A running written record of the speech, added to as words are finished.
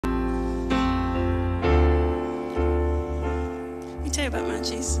tell you about my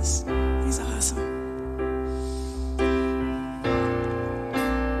Jesus. He's awesome.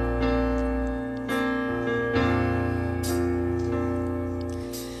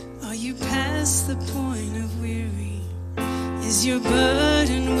 Are you past the point of weary? Is your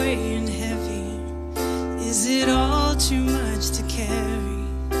burden weighing heavy? Is it all too much to carry?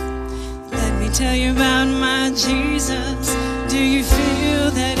 Let me tell you about my Jesus. Do you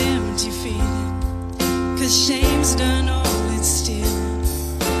feel that empty feeling? 'Cause shame's done all it's stealing,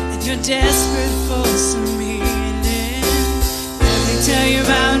 and you're desperate for some healing. Let me tell you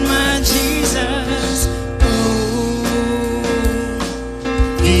about my Jesus. Oh,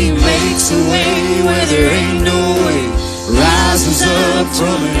 He makes a way where there ain't no way, rises up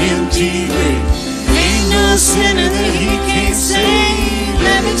from an empty grave. Ain't no sinner that He can't save.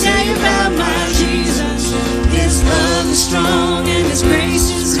 Let me tell you about my Jesus. His love is strong and His grace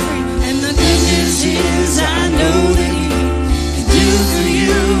is free. And the good news is I know that He can do for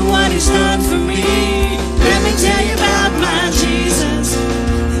you what He's done for me. Let me tell you about my Jesus.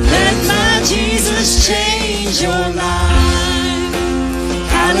 And let my Jesus change your life.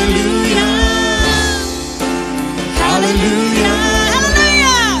 Hallelujah. Hallelujah.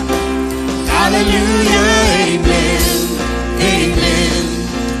 Hallelujah. Hallelujah. Amen. Amen.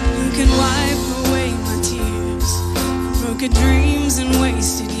 You can wipe away my tears, broken dreams and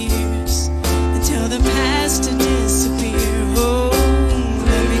wasted years, and tell the past to disappear. Oh,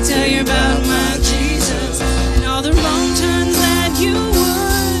 let me tell you about my Jesus and all the wrong turns that you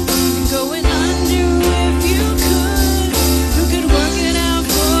would, and going undo if you could, who could work it out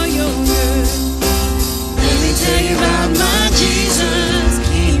for your good. Let me tell you about my Jesus.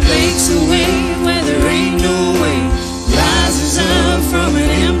 He makes a way where there ain't no way, rises up from an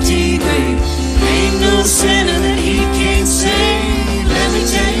empty grave. Ain't no sinner that He can't save. Let me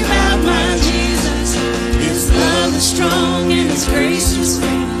tell you about my Jesus. His love is strong and His grace is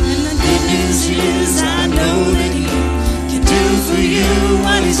free. And the good news is I know that He can do for you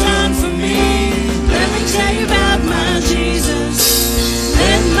what He's done for me. Let me tell you about my Jesus.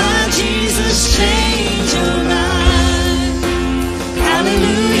 Let my Jesus change your life.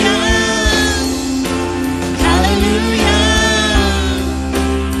 Hallelujah. Hallelujah.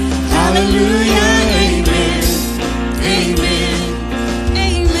 Hallelujah. Amen. Amen.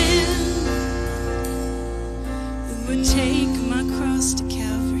 Amen. Who would take my cross to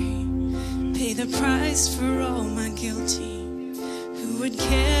Calvary, pay the price for all my guilty? Who would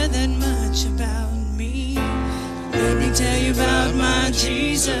care that much about me? Let me tell you about my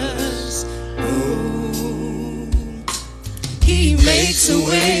Jesus. Oh, He makes a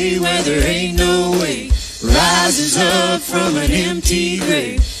way where there ain't no way, rises up from an empty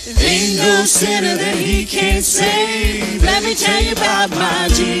grave. There ain't no sinner that He can't save. Let me tell you about my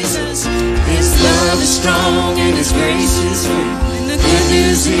Jesus. His love is strong and His grace is free. And the good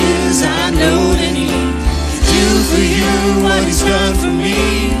news is I know that He can do for you what He's done for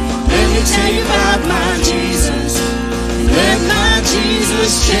me. Let me tell you about my Jesus. Let my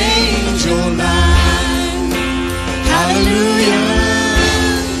Jesus change your life. Hallelujah.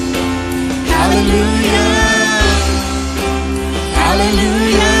 Hallelujah.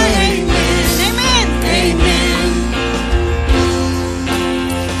 Hallelujah. Amen. Amen. Amen.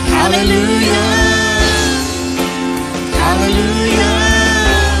 Hallelujah. Hallelujah.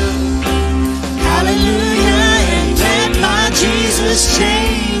 Hallelujah. And let my Jesus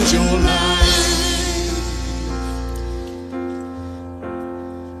change your life.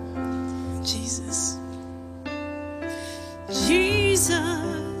 Jesus.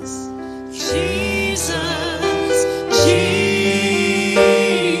 Jesus. Jesus. Jesus.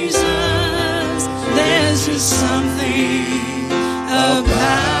 There's just something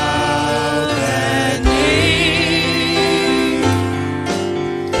about that name.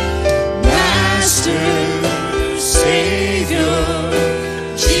 Master, Savior,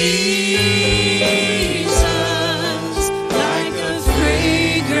 Jesus, like a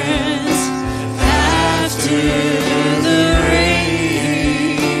fragrance after the rain.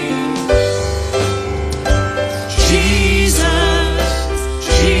 Jesus,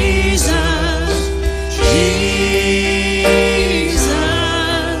 Jesus,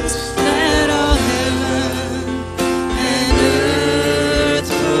 Jesus, let all heaven and earth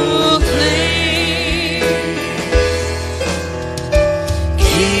proclaim.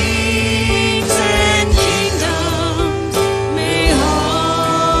 Kings and kingdoms may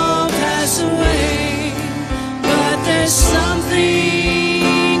all pass away, but there's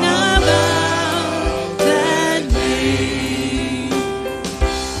something about that name.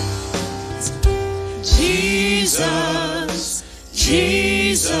 Jesus,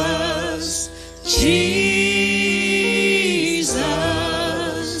 Jesus, Jesus.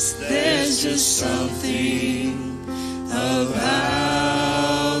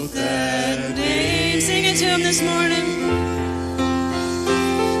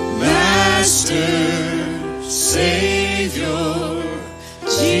 Master, Savior,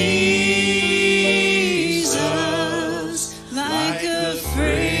 Jesus, like a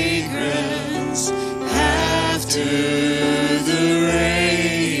fragrance after the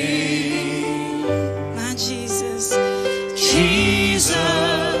rain. My Jesus, Jesus,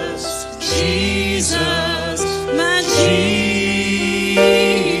 Jesus, my Jesus,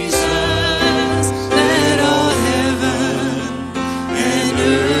 let all heaven and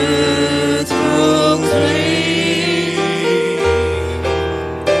earth proclaim.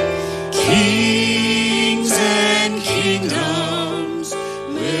 Kings and kingdoms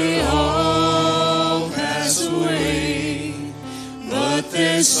will all pass away, but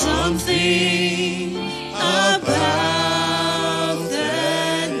there's something about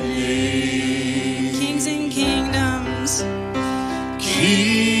that name. Kings and kingdoms.